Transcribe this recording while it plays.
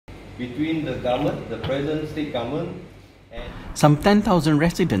between the government, the present state government, and some 10,000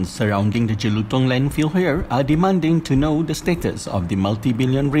 residents surrounding the Jelutong landfill here are demanding to know the status of the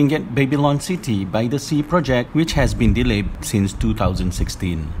multi-billion ringgit Babylon City by the Sea project, which has been delayed since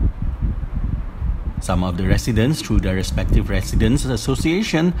 2016. Some of the residents, through their respective residents'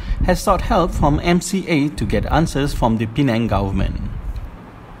 association, has sought help from MCA to get answers from the Penang government.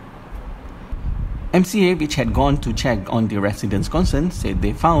 MCA, which had gone to check on the residents' concerns, said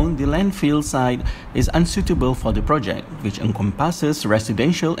they found the landfill site is unsuitable for the project, which encompasses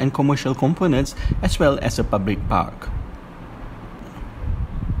residential and commercial components as well as a public park.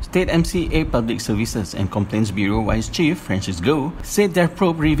 State MCA Public Services and Complaints Bureau Vice Chief Francis Goh said their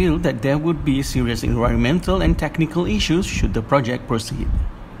probe revealed that there would be serious environmental and technical issues should the project proceed.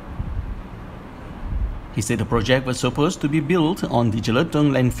 He said the project was supposed to be built on the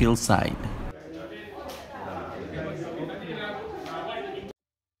Jelutong landfill site.